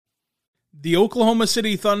The Oklahoma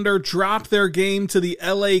City Thunder drop their game to the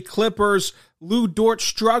LA Clippers. Lu Dort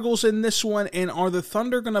struggles in this one, and are the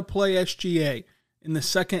Thunder going to play SGA in the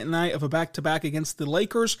second night of a back-to-back against the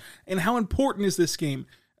Lakers? And how important is this game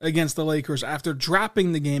against the Lakers after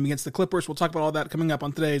dropping the game against the Clippers? We'll talk about all that coming up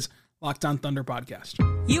on today's Locked On Thunder podcast.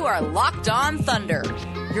 You are Locked On Thunder,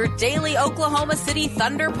 your daily Oklahoma City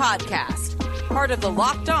Thunder podcast. Part of the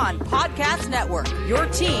Locked On Podcast Network, your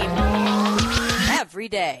team every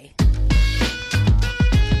day.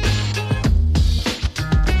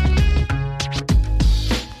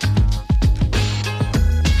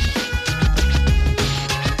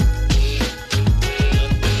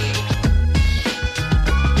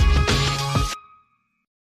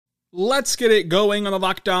 Let's get it going on the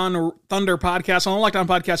Locked On Thunder podcast on the Locked On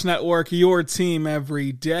Podcast Network, your team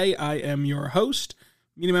every day. I am your host,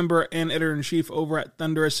 media member and editor-in-chief over at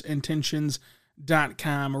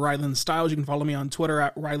thunderousintentions.com, Rylan Stiles. You can follow me on Twitter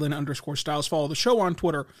at Rylan_Stiles. Follow the show on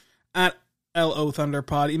Twitter at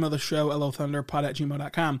LOThunderPod. Email the show,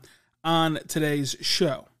 lothunderpod@gmail.com. On today's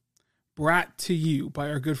show, brought to you by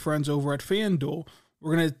our good friends over at FanDuel,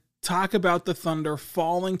 we're going to talk about the Thunder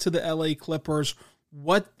falling to the LA Clippers,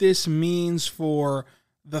 what this means for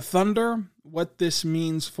the Thunder, what this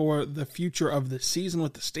means for the future of the season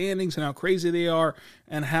with the standings and how crazy they are,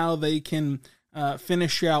 and how they can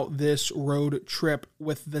finish out this road trip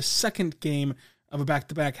with the second game of a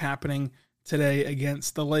back-to-back happening today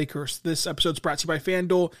against the Lakers. This episode is brought to you by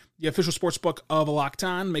FanDuel, the official sportsbook of Locked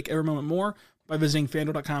On. Make every moment more by visiting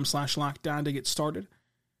FanDuel.com/LockedOn to get started.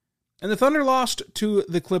 And the Thunder lost to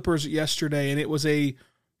the Clippers yesterday, and it was a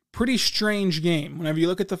pretty strange game. Whenever you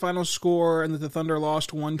look at the final score and that the Thunder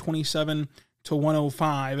lost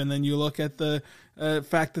 127-105, and then you look at the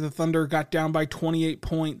fact that the Thunder got down by 28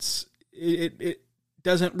 points, it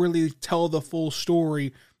doesn't really tell the full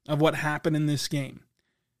story of what happened in this game.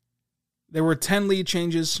 There were 10 lead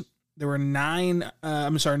changes. There were 9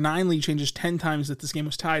 lead changes 10 times that this game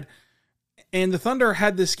was tied. And the Thunder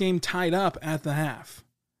had this game tied up at the half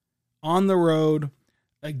on the road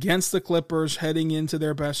against the Clippers heading into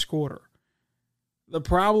their best quarter. The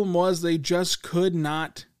problem was they just could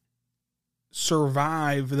not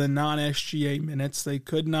survive the non-SGA minutes. They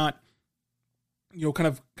could not,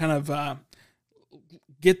 kind of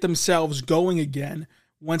get themselves going again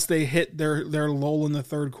once they hit their lull in the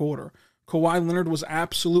third quarter. Kawhi Leonard was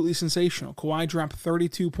absolutely sensational. Kawhi dropped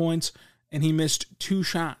 32 points and he missed 2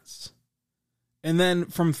 shots. And then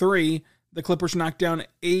from 3, the Clippers knocked down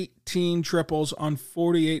 18 triples on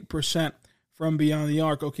 48% from beyond the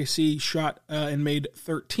arc. OKC shot and made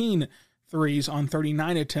 13 threes on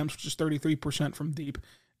 39 attempts, which is 33% from deep.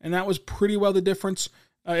 And that was pretty well the difference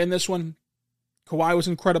in this one. Kawhi was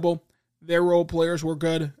incredible. Their role players were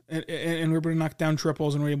good and were able to knock down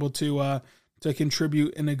triples and were able to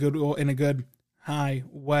contribute in a good high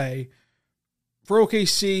way. For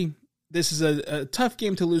OKC, this is a tough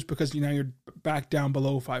game to lose because you're back down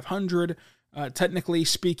below 500. Technically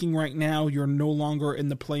speaking, right now, you're no longer in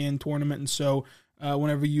the play-in tournament, and so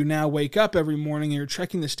whenever you now wake up every morning, and you're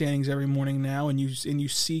checking the standings every morning now, and you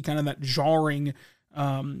see kind of that jarring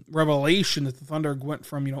revelation that the Thunder went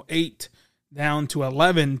from 8 down to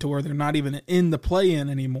 11 to where they're not even in the play-in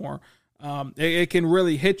anymore. It can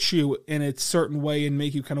really hit you in a certain way and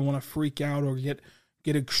make you kind of want to freak out or get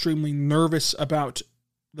extremely nervous about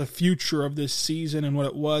the future of this season and what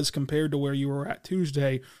it was compared to where you were at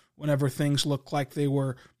Tuesday, whenever things looked like they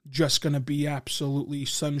were just going to be absolutely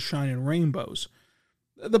sunshine and rainbows.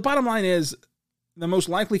 The bottom line is the most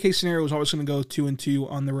likely case scenario is always going to go 2-2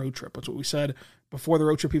 on the road trip. That's what we said before the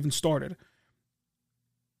road trip even started.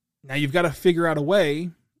 Now you've got to figure out a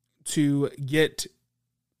way to get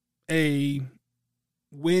a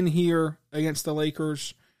win here against the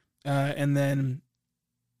Lakers and then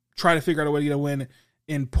try to figure out a way to get a win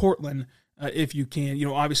in Portland, if you can.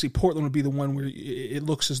 Obviously Portland would be the one where it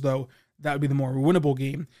looks as though that would be the more winnable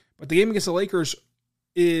game. But the game against the Lakers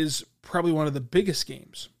is probably one of the biggest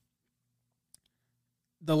games.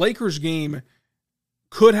 The Lakers game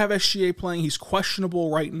could have SGA playing. He's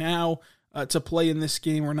questionable right now to play in this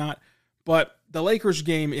game or not. But the Lakers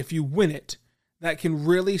game, if you win it, that can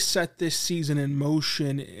really set this season in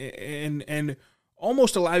motion and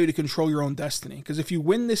almost allow you to control your own destiny. Because if you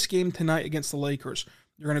win this game tonight against the Lakers,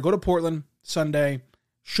 you're going to go to Portland Sunday,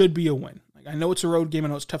 should be a win. I know it's a road game. I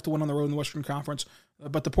know it's tough to win on the road in the Western Conference,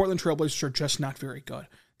 but the Portland Trail Blazers are just not very good.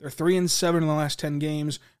 They're 3-7 in the last 10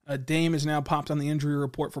 games. Dame is now popped on the injury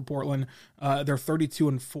report for Portland. They're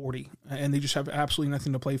 32-40, and they just have absolutely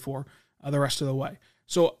nothing to play for the rest of the way.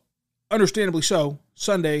 So, understandably so,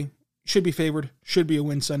 Sunday should be favored, should be a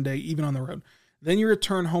win Sunday, even on the road. Then you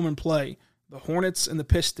return home and play the Hornets and the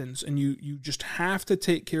Pistons, and you just have to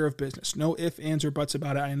take care of business. No ifs, ands, or buts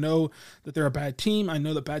about it. I know that they're a bad team. I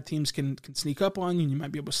know that bad teams can sneak up on you, and you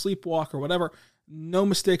might be able to sleepwalk or whatever. No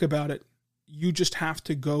mistake about it. You just have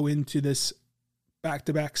to go into this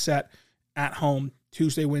back-to-back set at home,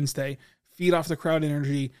 Tuesday, Wednesday, feed off the crowd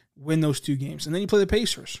energy, win those 2 games. And then you play the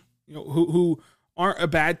Pacers, who aren't a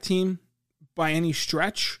bad team by any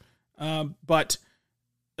stretch, but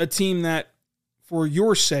a team that, for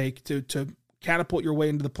your sake, to catapult your way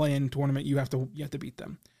into the play-in tournament, you have to beat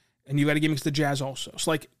them. And you got to game against the Jazz also.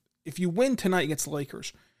 So, if you win tonight against the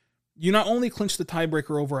Lakers, you not only clinch the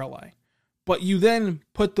tiebreaker over LA, but you then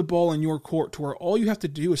put the ball in your court to where all you have to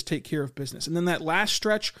do is take care of business. And then that last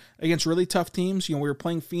stretch against really tough teams, where you're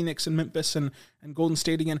playing Phoenix and Memphis and Golden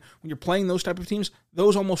State again, when you're playing those type of teams,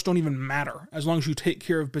 those almost don't even matter as long as you take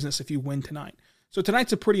care of business if you win tonight. So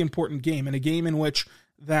tonight's a pretty important game, and a game in which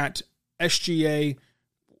that SGA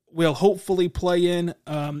will hopefully play in.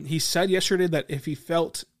 He said yesterday that if he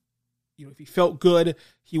felt good,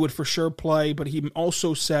 he would for sure play, but he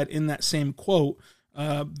also said in that same quote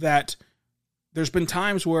that there's been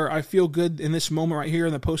times where I feel good in this moment right here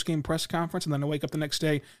in the post-game press conference, and then I wake up the next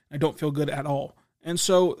day and I don't feel good at all. And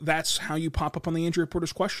so that's how you pop up on the injury report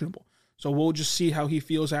as questionable. So we'll just see how he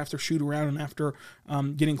feels after shoot around and after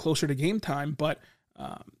getting closer to game time. But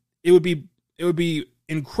it would be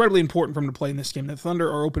incredibly important for him to play in this game. The Thunder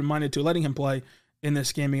are open-minded to letting him play in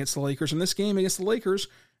this game against the Lakers. And this game against the Lakers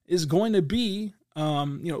is going to be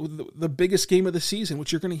the biggest game of the season,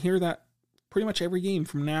 which you're going to hear that pretty much every game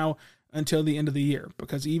from now until the end of the year,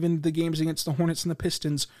 because even the games against the Hornets and the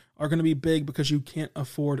Pistons are going to be big because you can't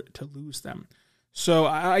afford to lose them. So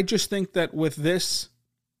I just think that with this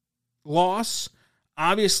loss,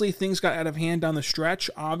 obviously things got out of hand down the stretch.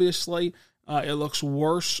 Obviously, it looks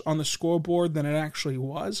worse on the scoreboard than it actually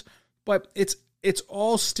was, but it's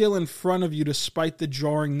all still in front of you despite the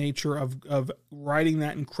jarring nature of riding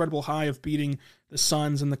that incredible high of beating the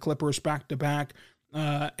Suns and the Clippers back-to-back,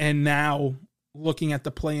 and now looking at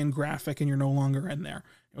the play-in graphic and you're no longer in there.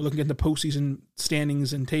 You're looking at the postseason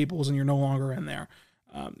standings and tables and you're no longer in there.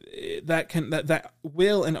 That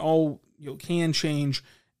will and all can change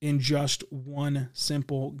in just one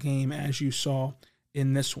simple game, as you saw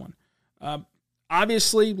in this one.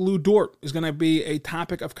 Obviously, Lu Dort is going to be a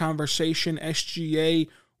topic of conversation. SGA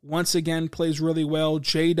once again plays really well.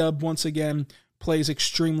 J-Dub once again plays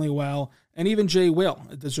extremely well. And even Jay Will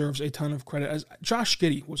deserves a ton of credit. As Josh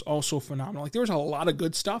Giddey was also phenomenal. There was a lot of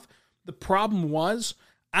good stuff. The problem was,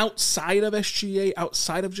 outside of SGA,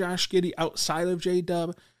 outside of Josh Giddey, outside of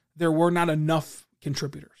J-Dub, there were not enough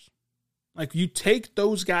contributors. You take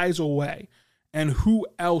those guys away, and who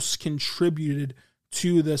else contributed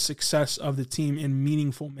to the success of the team in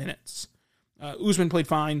meaningful minutes? Usman played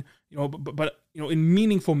fine, but in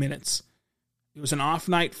meaningful minutes, it was an off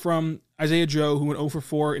night from Isaiah Joe, who went 0 for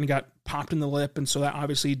 4 and got popped in the lip, and so that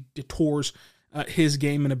obviously detours his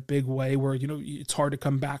game in a big way, where it's hard to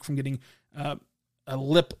come back from getting a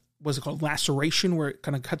lip, what's it called, laceration, where it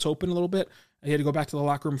kind of cuts open a little bit. He had to go back to the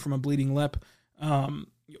locker room from a bleeding lip.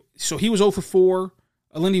 So he was 0 for 4.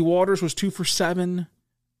 Lindy Waters was 2 for 7.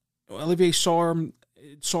 Olivier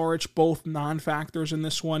Saric, both non-factors in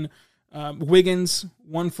this one. Wiggins,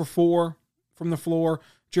 1 for 4 from the floor.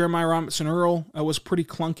 Jeremiah Robinson-Earl was pretty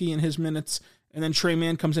clunky in his minutes. And then Trey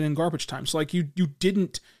Mann comes in garbage time. So you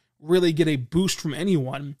didn't really get a boost from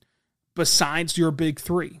anyone besides your big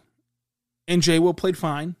three. And Jay Will played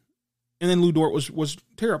fine. And then Lu Dort was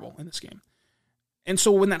terrible in this game. And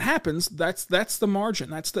so when that happens, that's the margin.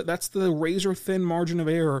 That's the razor-thin margin of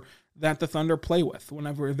error that the Thunder play with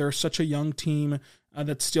whenever they're such a young team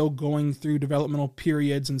that's still going through developmental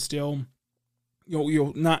periods and still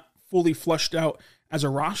not fully flushed out as a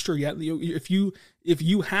roster yet. If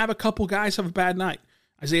you have a couple guys have a bad night,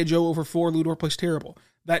 Isaiah Joe over 4, Lu Dort plays terrible,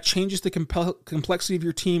 that changes the complexity of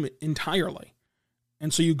your team entirely.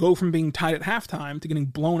 And so you go from being tied at halftime to getting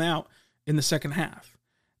blown out in the second half.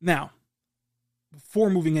 Now, before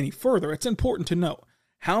moving any further, it's important to note,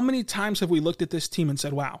 how many times have we looked at this team and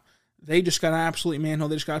said, wow, they just got absolutely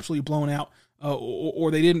manhandled, they just got absolutely blown out,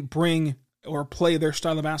 or they didn't bring or play their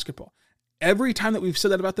style of basketball. Every time that we've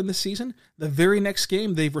said that about them this season, the very next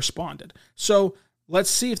game, they've responded. So let's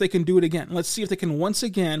see if they can do it again. Let's see if they can once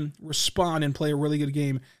again respond and play a really good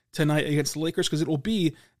game tonight against the Lakers, because it will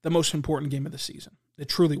be the most important game of the season. It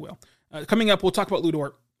truly will. Coming up, we'll talk about Lu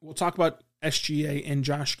Dort. We'll talk about SGA and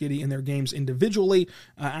Josh Giddey and their games individually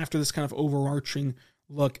after this kind of overarching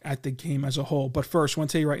look at the game as a whole. But first, I want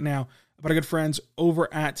to tell you right now about our good friends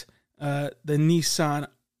over at the Nissan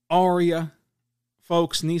Aria.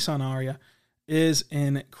 Folks, Nissan Aria is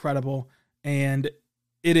incredible, and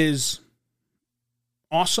it is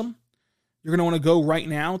awesome. You're going to want to go right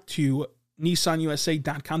now to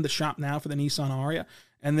NissanUSA.com to shop now for the Nissan Ariya,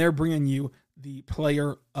 and they're bringing you the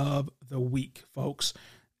Player of the Week, folks.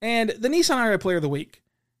 And the Nissan Ariya Player of the Week,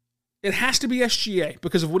 it has to be SGA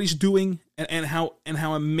because of what he's doing and how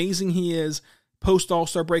amazing he is post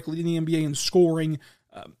All-Star break, leading the NBA in scoring.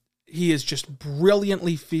 He is just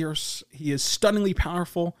brilliantly fierce. He is stunningly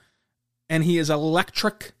powerful, and he is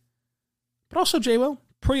electric. But also, J-Will,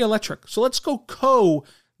 pretty electric. So let's go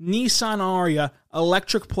Nissan Ariya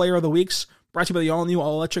Electric Player of the Weeks, brought to you by the all-new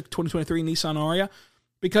all-electric 2023 Nissan Ariya,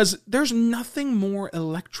 because there's nothing more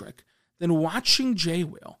electric than watching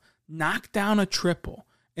J-Will knock down a triple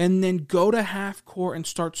and then go to half court and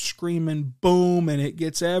start screaming boom, and it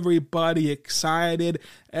gets everybody excited.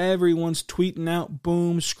 Everyone's tweeting out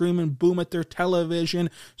boom, screaming boom at their television,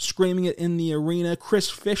 screaming it in the arena. Chris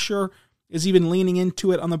Fisher is even leaning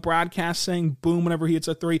into it on the broadcast, saying boom whenever he hits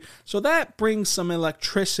a three. So that brings some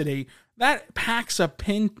electricity. That packs a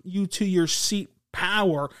pin you to your seat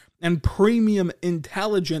power and premium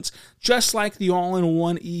intelligence, just like the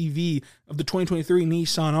all-in-one EV of the 2023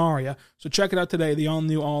 Nissan Ariya. So check it out today, the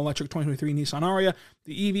all-new all-electric 2023 Nissan Ariya,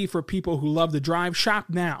 the EV for people who love to drive. Shop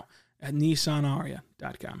now at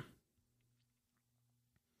NissanAriya.com.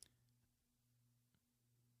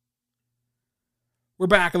 We're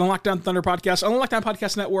back on the Lockdown Thunder podcast, on the Lockdown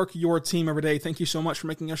Podcast Network, your team every day. Thank you so much for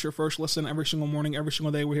making us your first listen every single morning, every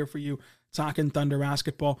single day. We're here for you, talking Thunder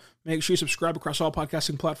basketball. Make sure you subscribe across all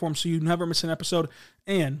podcasting platforms so you never miss an episode.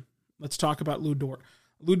 And let's talk about Lu Dort.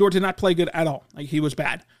 Lu Dort did not play good at all. He was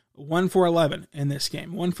bad. 1 for 11 in this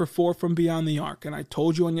game. 1 for 4 from beyond the arc. And I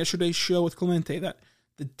told you on yesterday's show with Clemente that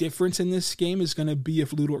the difference in this game is going to be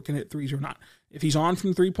if Lu Dort can hit threes or not. If he's on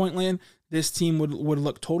from three-point land, this team would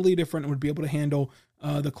look totally different and would be able to handle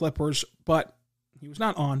the Clippers, but he was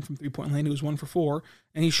not on from three-point land. He was 1 for 4,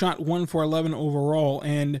 and he shot 1 for 11 overall,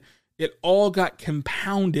 and it all got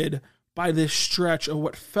compounded by this stretch of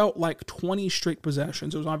what felt like 20 straight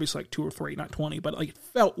possessions. It was obviously like 2 or 3, not 20, but it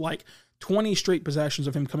felt like 20 straight possessions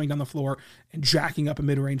of him coming down the floor and jacking up a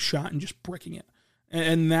mid-range shot and just bricking it.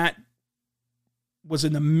 And that was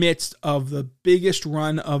in the midst of the biggest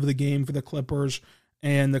run of the game for the Clippers,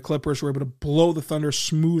 and the Clippers were able to blow the Thunder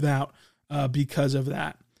smooth out because of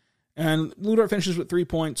that. And Lu Dort finishes with 3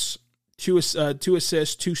 points, 2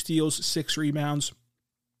 assists, 2 steals, 6 rebounds.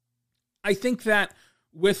 I think that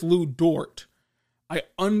with Lu Dort, I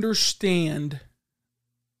understand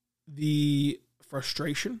the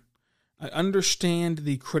frustration. I understand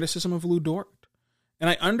the criticism of Lu Dort. And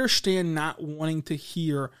I understand not wanting to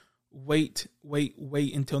hear wait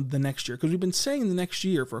until the next year. Because we've been saying the next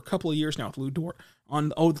year for a couple of years now with Lu Dort.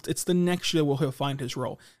 It's the next year where he'll find his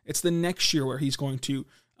role. It's the next year where he's going to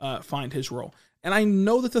find his role. And I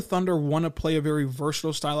know that the Thunder want to play a very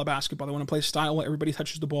versatile style of basketball. They want to play a style where everybody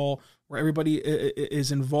touches the ball, where everybody is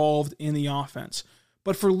involved in the offense.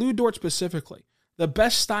 But for Lu Dort specifically, the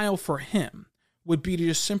best style for him would be to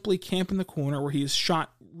just simply camp in the corner where he has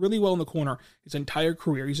shot really well in the corner his entire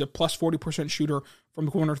career. He's a plus 40% shooter from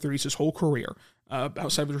the corner threes his whole career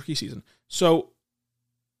outside of his rookie season. So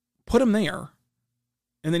put him there,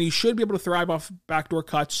 and then he should be able to thrive off backdoor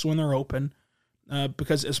cuts when they're open,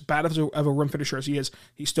 because as bad of a rim finisher as he is,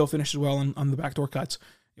 he still finishes well on the backdoor cuts.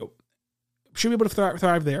 Should be able to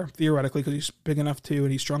thrive there, theoretically, because he's big enough to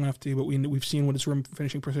and he's strong enough to, but we've seen what his rim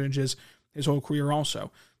finishing percentage is his whole career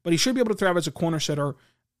also. But he should be able to thrive as a corner setter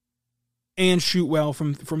and shoot well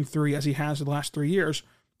from three as he has the last 3 years.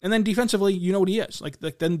 And then defensively, you know what he is.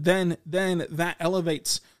 Then that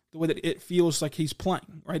elevates the way that it feels like he's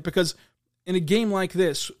playing, right? Because in a game like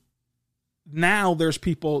this, now there's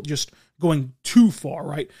people just going too far,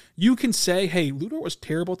 right? You can say, hey, Lu Dort was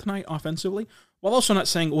terrible tonight offensively, while also not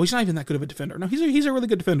saying, well, he's not even that good of a defender. No, he's a really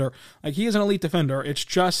good defender. He is an elite defender. It's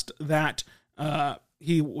just that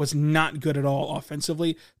he was not good at all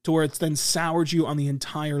offensively, to where it's then soured you on the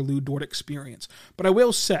entire Lu Dort experience. But I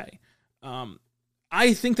will say,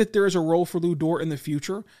 I think that there is a role for Lu Dort in the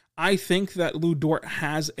future. I think that Lu Dort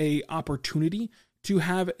has a opportunity to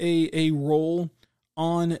have a role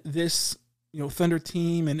on this Thunder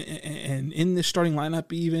team and in this starting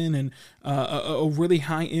lineup even, and a really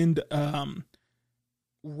high-end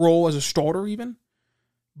role as a starter even.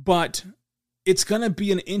 But it's going to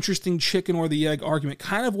be an interesting chicken or the egg argument,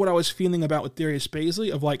 kind of what I was feeling about with Darius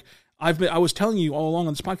Bazley, of I was telling you all along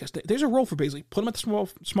on this podcast, there's a role for Bazley. Put him at the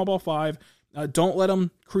small ball 5. Don't let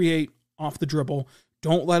him create off the dribble.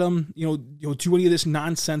 Don't let him do any of this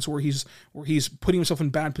nonsense where he's putting himself in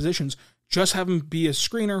bad positions. Just have him be a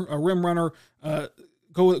screener, a rim runner.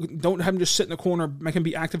 Don't have him just sit in the corner. Make him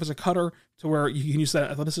be active as a cutter, to where you can use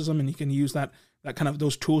that athleticism and you can use that kind of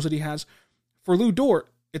those tools that he has. For Lu Dort,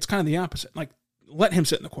 it's kind of the opposite. Like, let him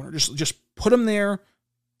sit in the corner. Just put him there,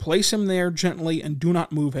 place him there gently, and do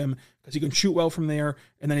not move him because he can shoot well from there.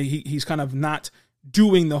 And then he's kind of not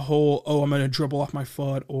doing the whole, I'm going to dribble off my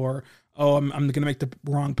foot, or, I'm going to make the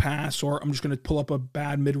wrong pass, or I'm just going to pull up a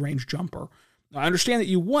bad mid-range jumper. I understand that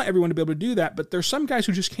you want everyone to be able to do that, but there's some guys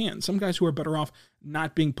who just can't. Some guys who are better off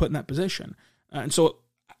not being put in that position. And so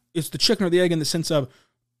it's the chicken or the egg in the sense of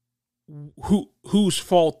whose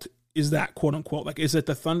fault is that, quote unquote? Like, is it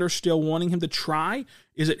the Thunder still wanting him to try?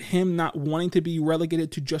 Is it him not wanting to be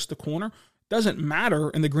relegated to just the corner? Doesn't matter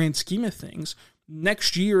in the grand scheme of things.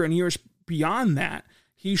 Next year and years beyond that,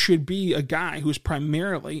 he should be a guy who's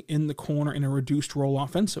primarily in the corner in a reduced role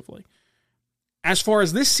offensively. As far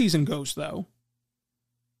as this season goes, though,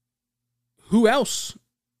 who else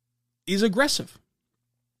is aggressive?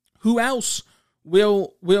 Who else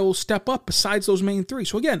will step up besides those main three?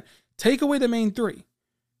 So again, take away the main three.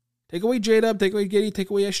 Take away J-Dub, take away Giddey, take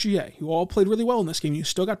away SGA, who all played really well in this game. You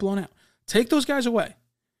still got blown out. Take those guys away.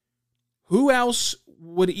 Who else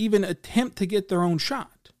would even attempt to get their own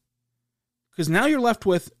shot? Because now you're left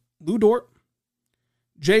with Lu Dort,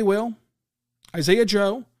 Jay Will, Isaiah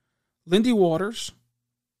Joe, Lindy Waters,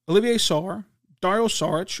 Olivier Sarr, Dario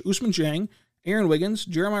Saric, Usman Jang, Aaron Wiggins,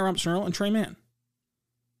 Jeremiah Robinson-Earl, and Trey Mann.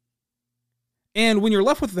 And when you're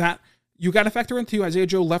left with that, you got to factor in, too, Isaiah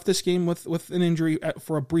Joe left this game with an injury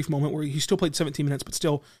for a brief moment where he still played 17 minutes, but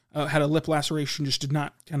still had a lip laceration, just did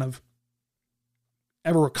not kind of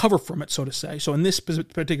ever recover from it, so to say. So in this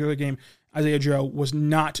particular game, Isaiah Joe was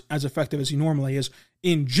not as effective as he normally is.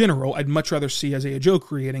 In general, I'd much rather see Isaiah Joe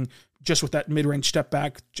creating just with that mid-range step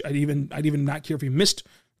back. I'd even not care if he missed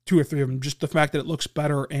 2 or 3 of them. Just the fact that it looks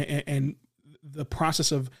better and the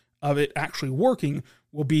process of it actually working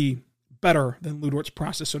will be better than Lu Dort's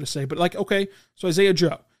process, so to say. But okay, so Isaiah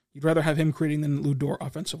Joe, you'd rather have him creating than Lu Dort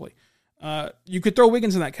offensively. You could throw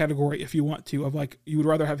Wiggins in that category if you want to, of you would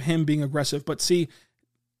rather have him being aggressive. But see,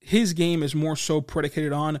 his game is more so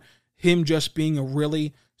predicated on him just being a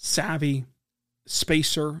really savvy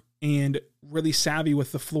spacer and really savvy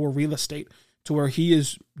with the floor real estate to where he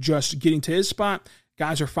is just getting to his spot,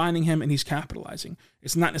 guys are finding him, and he's capitalizing.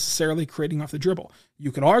 It's not necessarily creating off the dribble.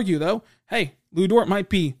 You could argue, though, hey, Lu Dort might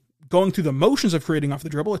be going through the motions of creating off the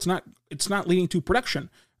dribble. It's not leading to production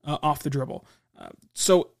off the dribble.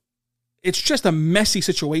 So it's just a messy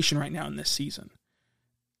situation right now in this season.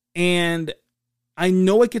 And I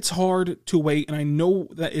know it gets hard to wait, and I know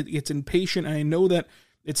that it's impatient, and I know that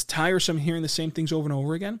it's tiresome hearing the same things over and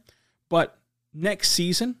over again. But next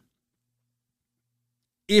season,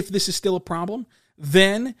 if this is still a problem,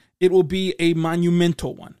 then it will be a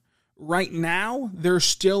monumental one. Right now, there's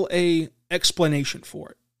still a explanation for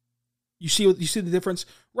it. You see the difference?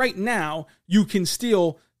 Right now, you can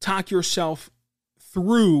still talk yourself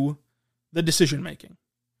through the decision-making.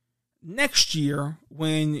 Next year,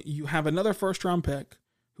 when you have another first-round pick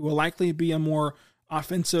who will likely be a more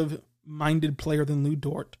offensive-minded player than Lu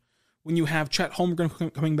Dort, when you have Chet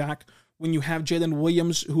Holmgren coming back, when you have Jalen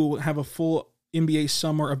Williams, who will have a full NBA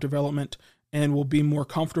summer of development and will be more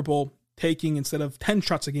comfortable taking, instead of 10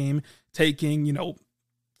 shots a game, taking,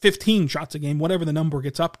 15 shots a game, whatever the number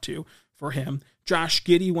gets up to for him. Josh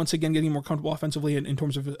Giddey, once again, getting more comfortable offensively in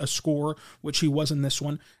terms of a score, which he was in this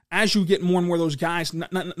one. As you get more and more of those guys,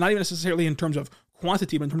 not even necessarily in terms of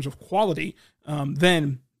quantity, but in terms of quality,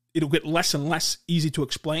 then it'll get less and less easy to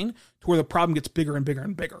explain to where the problem gets bigger and bigger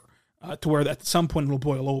and bigger, to where at some point it'll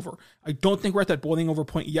boil over. I don't think we're at that boiling over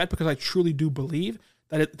point yet, because I truly do believe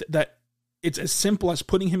that it's as simple as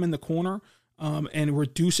putting him in the corner and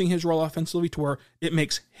reducing his role offensively to where it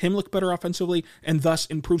makes him look better offensively and thus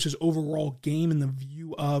improves his overall game in the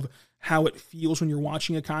view of how it feels when you're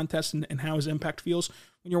watching a contest and how his impact feels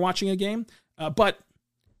when you're watching a game. But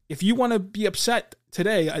if you want to be upset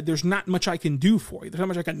today, there's not much I can do for you. There's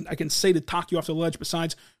not much I can say to talk you off the ledge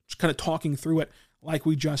besides just kind of talking through it like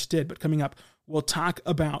we just did. But coming up, we'll talk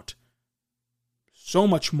about so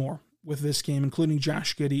much more with this game, including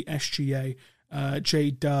Josh Giddey, SGA,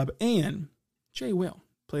 J-Dub, and Jay Will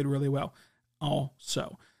played really well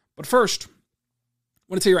also. But first, I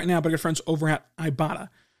want to tell you right now about our good friends over at Ibotta.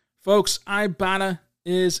 Folks, Ibotta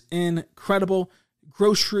is incredible.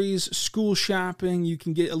 Groceries, school shopping, you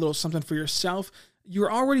can get a little something for yourself.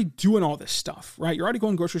 You're already doing all this stuff, right? You're already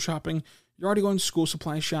going grocery shopping. You're already going school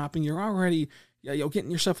supply shopping. You're already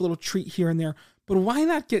getting yourself a little treat here and there. But why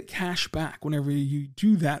not get cash back whenever you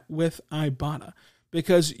do that with Ibotta?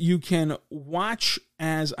 Because you can watch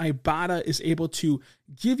as Ibotta is able to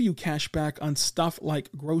give you cash back on stuff like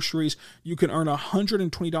groceries. You can earn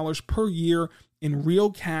 $120 per year in real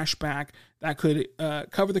cash back that could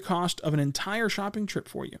cover the cost of an entire shopping trip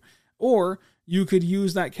for you. Or You could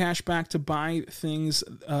use that cash back to buy things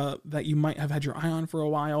that you might have had your eye on for a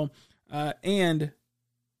while, and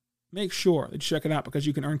make sure that you check it out because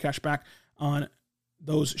you can earn cash back on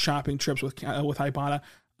those shopping trips with Ibotta.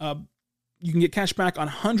 You can get cash back on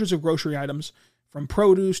hundreds of grocery items, from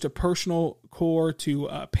produce to personal core to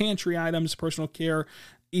pantry items, personal care.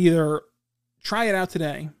 Either try it out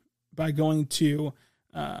today by going to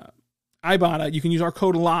Ibotta. You can use our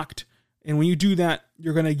code LOCKED, and when you do that,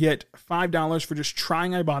 you're going to get $5 for just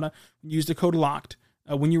trying Ibotta. Use the code LOCKED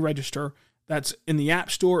when you register. That's in the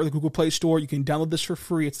App Store or the Google Play Store. You can download this for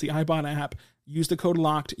free. It's the Ibotta app. Use the code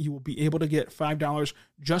LOCKED. You will be able to get $5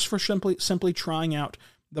 just for simply trying out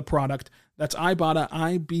the product. That's Ibotta,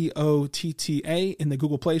 IBOTTA, in the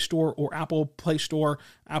Google Play Store or Apple Play Store,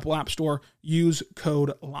 Apple App Store. Use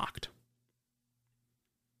code LOCKED.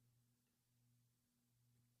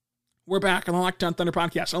 We're back on the Locked On Thunder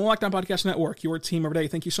podcast, on the Locked On Podcast Network, your team every day.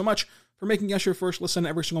 Thank you so much for making us your first listen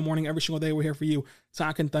every single morning, every single day. We're here for you,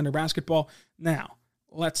 talking Thunder basketball. Now,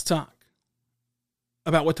 let's talk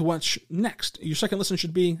about what to watch next. Your second listen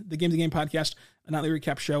should be the Game to Game podcast, a nightly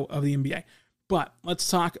recap show of the NBA. But let's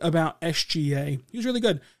talk about SGA. He was really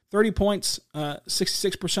good. 30 points,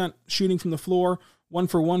 66% shooting from the floor, 1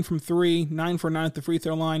 for 1 from 3, 9 for 9 at the free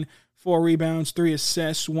throw line, 4 rebounds, 3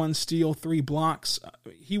 assists, 1 steal, 3 blocks.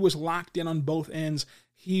 He was locked in on both ends.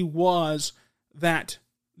 He was that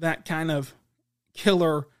kind of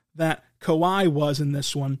killer that Kawhi was in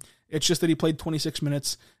this one. It's just that he played 26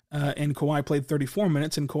 minutes and Kawhi played 34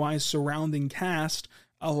 minutes, and Kawhi's surrounding cast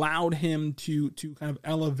allowed him to kind of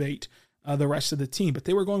elevate the rest of the team. But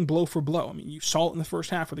they were going blow for blow. I mean, you saw it in the first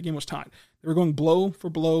half where the game was tied. They were going blow for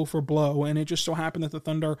blow for blow, and it just so happened that the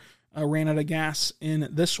Thunder ran out of gas in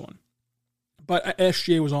this one. But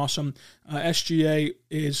SGA was awesome. SGA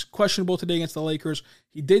is questionable today against the Lakers.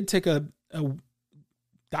 He did take a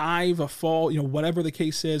dive, a fall, whatever the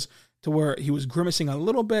case is, to where he was grimacing a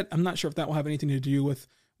little bit. I'm not sure if that will have anything to do with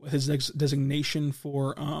his designation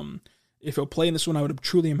for if he'll play in this one. I would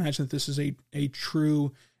truly imagine that this is a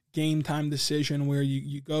true game time decision where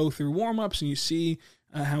you go through warm-ups and you see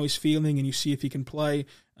how he's feeling and you see if he can play.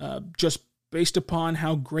 Just based upon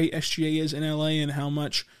how great SGA is in LA and how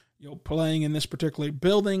much playing in this particular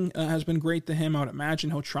building has been great to him, I would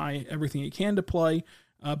imagine he'll try everything he can to play.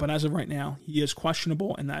 But as of right now, he is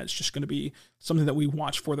questionable, and that is just going to be something that we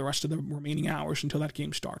watch for the rest of the remaining hours until that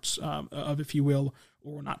game starts, of if he will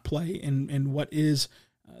or will not play in what is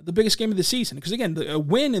the biggest game of the season. Because again, a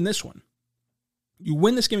win in this one, you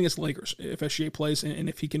win this game against the Lakers if SGA plays and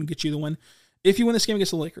if he can get you the win. If you win this game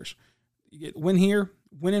against the Lakers, you get win here,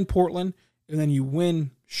 win in Portland, and then you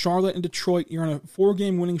win Charlotte and Detroit. You're on a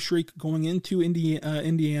 4-game winning streak going into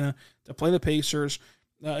Indiana to play the Pacers,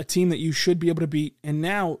 a team that you should be able to beat. And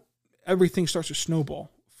now everything starts to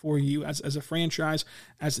snowball for you as a franchise,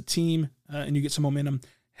 as a team, and you get some momentum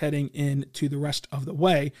heading into the rest of the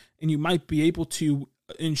way. And you might be able to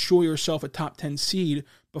ensure yourself a top 10 seed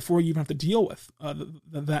before you even have to deal with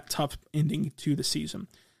that tough ending to the season.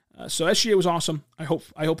 So SGA was awesome. I hope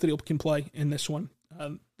that he can play in this one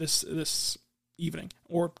this evening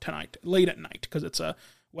or tonight, late at night, because it's a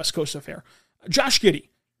West Coast affair. Josh Giddey,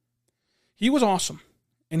 he was awesome,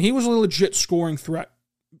 and he was a legit scoring threat,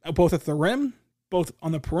 both at the rim, both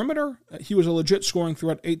on the perimeter. He was a legit scoring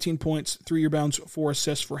threat, 18 points, 3 rebounds, 4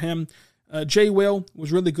 assists for him. Jay Will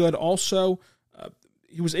was really good also.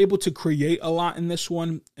 He was able to create a lot in this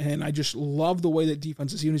one, and I just love the way that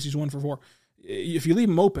defense is, even as he's 1 for 4. If you leave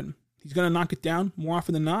him open, he's going to knock it down more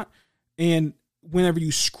often than not, and whenever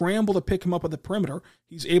you scramble to pick him up at the perimeter,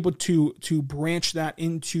 he's able to branch that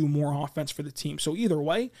into more offense for the team. So either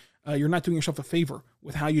way, you're not doing yourself a favor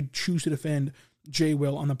with how you choose to defend Jay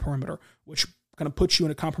Will on the perimeter, which kind of puts you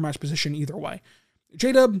in a compromised position either way.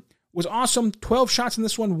 J-Dub was awesome. 12 shots in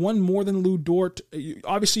this one more than Lu Dort.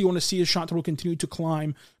 Obviously, you want to see his shot total continue to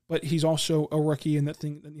climb, but he's also a rookie, and that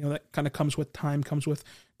thing, that kind of comes with time, comes with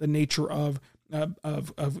the nature of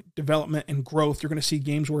development and growth. You're going to see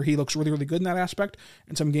games where he looks really, really good in that aspect,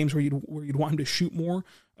 and some games where you'd want him to shoot more.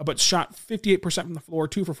 But shot 58% from the floor,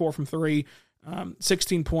 2 for 4 from 3,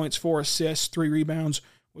 16 points, 4 assists, 3 rebounds,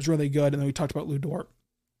 was really good. And then we talked about Lu Dort,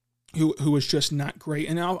 who was just not great.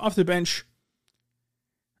 And off the bench,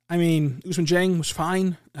 I mean, Ousmane Dieng was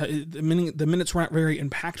fine. The minutes weren't very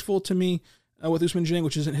impactful to me with Ousmane Dieng,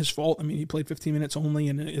 which isn't his fault. I mean, he played 15 minutes only,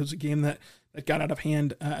 and it was a game that got out of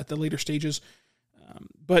hand at the later stages.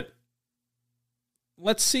 But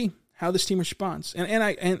let's see how this team responds.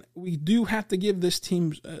 And we do have to give this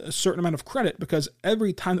team a certain amount of credit, because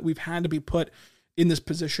every time that we've had to be put in this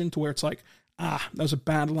position to where it's like, that was a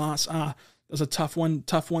bad loss. That was a tough one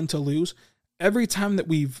to lose. Every time that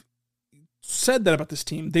we've said that about this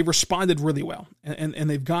team. They've responded really well, and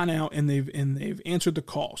they've gone out and they've answered the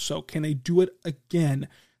call. So can they do it again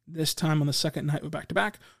this time on the second night of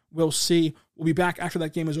back-to-back? We'll see. We'll be back after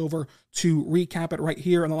that game is over to recap it right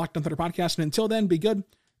here on the Locked On Thunder podcast. And until then, be good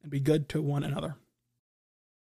and be good to one another.